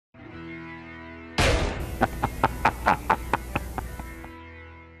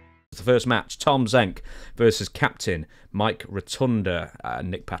The first match, Tom Zenk versus Captain Mike Rotunda,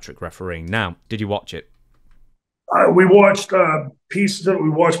 Nick Patrick refereeing. Now, did you watch it? We watched pieces of it. We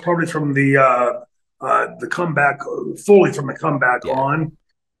watched probably from the comeback, fully from the comeback Yeah. on.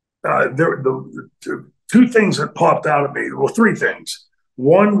 The two things that popped out at me, well, three things.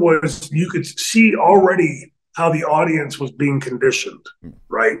 One was you could see already how the audience was being conditioned,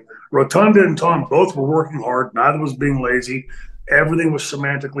 right? Rotunda and Tom both were working hard. Neither was being lazy. Everything was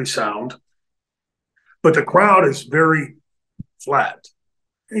semantically sound. But the crowd is very flat.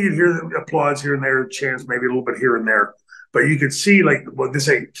 You'd hear the applause here and there, chants maybe a little bit here and there. But you could see, like, well, this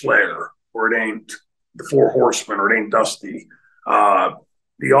ain't Flair, or it ain't the Four Horsemen, or it ain't Dusty.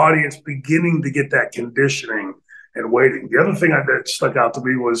 The audience beginning to get that conditioning and waiting. The other thing that stuck out to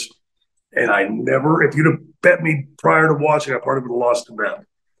me was, and I never, if you'd have bet me prior to watching, I probably would have lost the bet.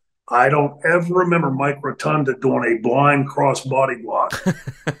 I don't ever remember Mike Rotunda doing a blind cross body block,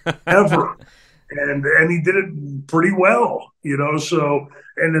 ever. And he did it pretty well, you know. So,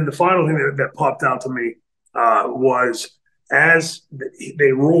 and then the final thing that popped out to me was as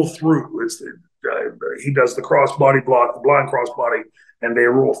they roll through, he does the cross body block, the blind cross body, and they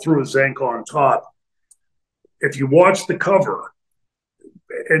roll through a Zank on top. If you watch the cover,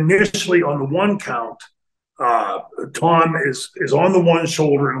 initially on the one count, Tom is on the one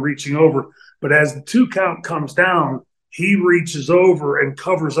shoulder and reaching over, but as the two count comes down, he reaches over and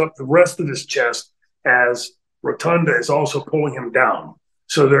covers up the rest of his chest as Rotunda is also pulling him down.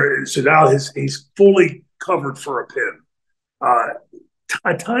 So now he's fully covered for a pin.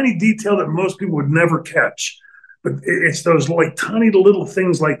 A tiny detail that most people would never catch, but it's those like tiny little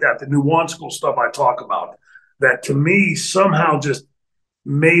things like that, the nuanceable stuff I talk about, that to me somehow just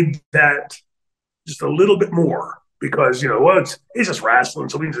made that just a little bit more, because, you know, well, it's just wrestling,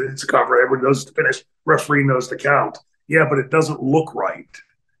 so it's a cover. Everyone knows the finish. Referee knows the count. Yeah, but it doesn't look right.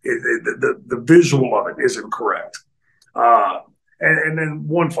 The visual of it isn't correct. And then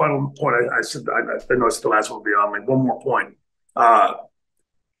one final point. I said I know it's the last one beyond me. One more point.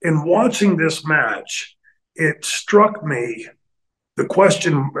 In watching this match, it struck me the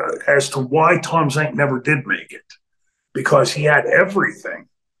question as to why Tom Zenk never did make it, because he had everything.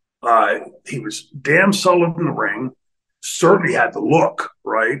 He was damn solid in the ring. Certainly had the look,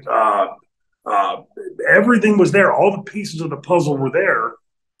 right? Everything was there. All the pieces of the puzzle were there,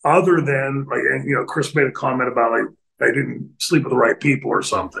 other than, like, and, you know, Chris made a comment about, like, I didn't sleep with the right people or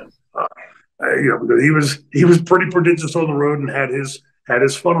something. You know, because he was pretty prodigious on the road and had his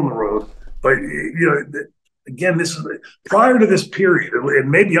fun on the road. But, you know, again, this is prior to this period, and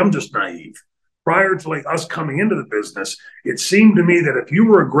maybe I'm just naive. Prior to, like, us coming into the business, it seemed to me that if you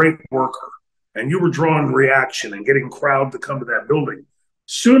were a great worker and you were drawing reaction and getting crowd to come to that building,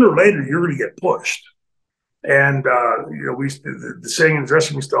 sooner or later you're going to get pushed. And you know, the saying in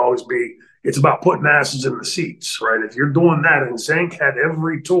dressing used to always be, it's about putting asses in the seats, right? If you're doing that, and Zenk had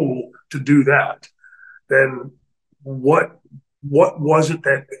every tool to do that, then what was it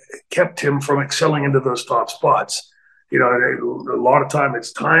that kept him from excelling into those top spots? You know, a lot of time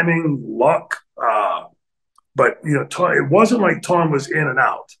it's timing, luck. But, you know, it wasn't like Tom was in and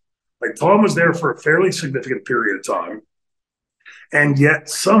out. Like, Tom was there for a fairly significant period of time. And yet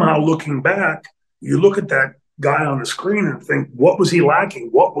somehow, looking back, you look at that guy on the screen and think, what was he lacking?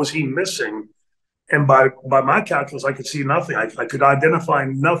 What was he missing? And by my calculus, I could see nothing. I could identify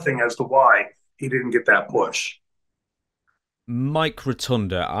nothing as to why he didn't get that push. Mike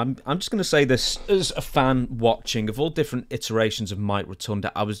Rotunda, I'm just going to say this as a fan watching of all different iterations of Mike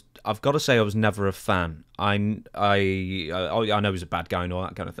Rotunda. I've got to say I was never a fan. I know he's a bad guy and all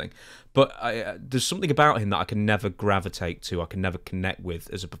that kind of thing, but there's something about him that I can never gravitate to. I can never connect with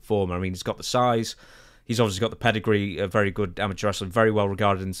as a performer. I mean, he's got the size, he's obviously got the pedigree, a very good amateur wrestler, very well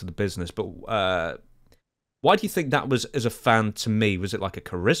regarded into the business. But why do you think that was as a fan to me? Was it like a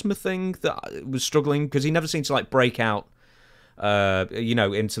charisma thing that was struggling? Because he never seemed to, like, break out, you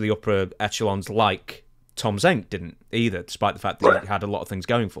know, into the upper echelons like Tom Zenk didn't either, despite the fact that he had a lot of things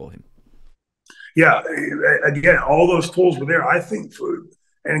going for him. Yeah, again, all those tools were there. I think,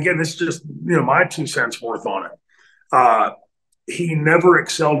 and again, this is just, you know, my 2 cents worth on it. He never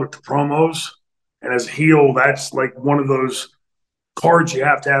excelled with the promos, and as a heel, that's like one of those cards you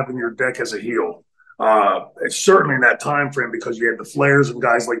have to have in your deck as a heel. Certainly in that time frame, because you had the Flairs and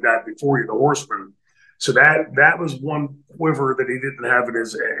guys like that before you, the Horsemen. So that was one quiver that he didn't have in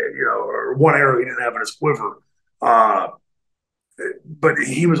his, you know, or one arrow he didn't have in his quiver. But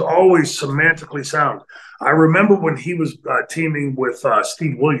he was always semantically sound. I remember when he was teaming with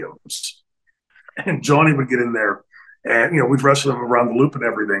Steve Williams, and Johnny would get in there, And, we'd wrestle him around the loop and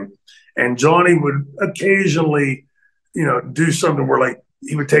everything. And Johnny would occasionally, do something where like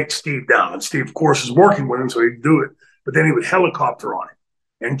he would take Steve down. And Steve, of course, is working with him, so he'd do it. But then he would helicopter on him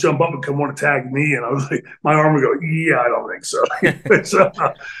and jump up and come want to tag me. And I was like, my arm would go, yeah, I don't think so. So,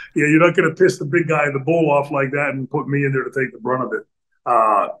 you're not going to piss the big guy in the bull off like that and put me in there to take the brunt of it.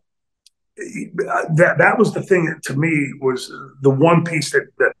 That was the thing that, to me, was the one piece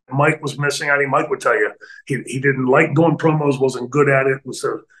that Mike was missing. I mean, Mike would tell you he didn't like doing promos, wasn't good at it, was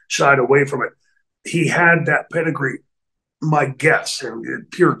sort of shied away from it. He had that pedigree. My guess, and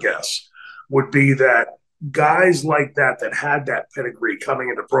pure guess, would be that guys like that had that pedigree coming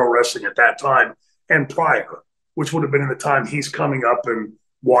into pro wrestling at that time and prior, which would have been in the time he's coming up and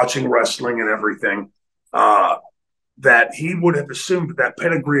watching wrestling and everything, that he would have assumed that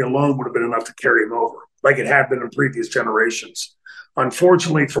pedigree alone would have been enough to carry him over, like it had been in previous generations.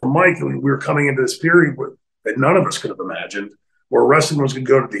 Unfortunately for Mike, we were coming into this period that none of us could have imagined, where wrestling was going to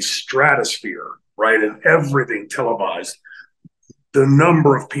go to the stratosphere, right, and everything televised. The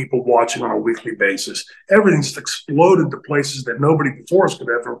number of people watching on a weekly basis, everything just exploded to places that nobody before us could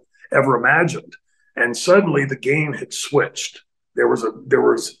ever imagined. And suddenly the game had switched. There were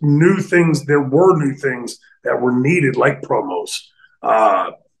new things that were needed, like promos,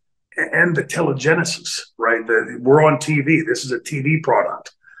 and the telegenesis, right? We're on TV. This is a TV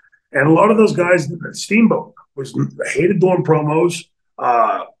product. And a lot of those guys, Steamboat hated doing promos,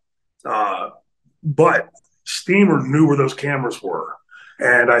 but Steamer knew where those cameras were.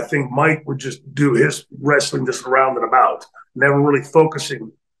 And I think Mike would just do his wrestling just around and about, never really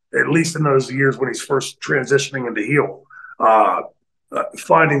focusing, at least in those years when he's first transitioning into heel,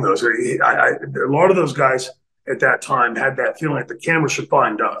 finding those. A lot of those guys at that time had that feeling like the camera should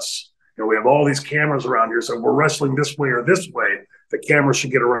find us. We have all these cameras around here, so we're wrestling this way or this way. The camera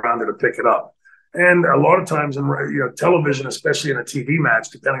should get around there to pick it up. And a lot of times in television, especially in a TV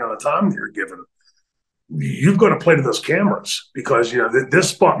match, depending on the time you're given, you've got to play to those cameras because, this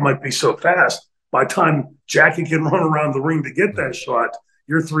spot might be so fast. By the time Jackie can run around the ring to get that shot,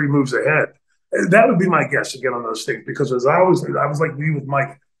 you're 3 moves ahead. That would be my guess again on those things, because as I was like me with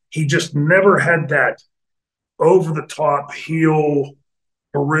Mike, he just never had that over the top heel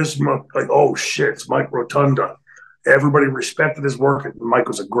charisma. Like, oh shit, it's Mike Rotunda. Everybody respected his work. And Mike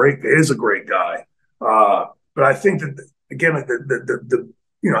is a great guy. But I think that again,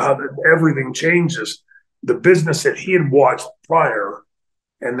 how everything changes. The business that he had watched prior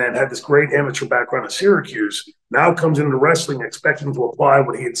and then had this great amateur background at Syracuse now comes into wrestling expecting to apply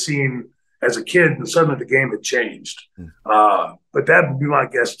what he had seen as a kid, and suddenly the game had changed. But that would be my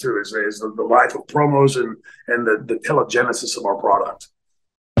guess too, is the life of promos and the telegenesis of our product.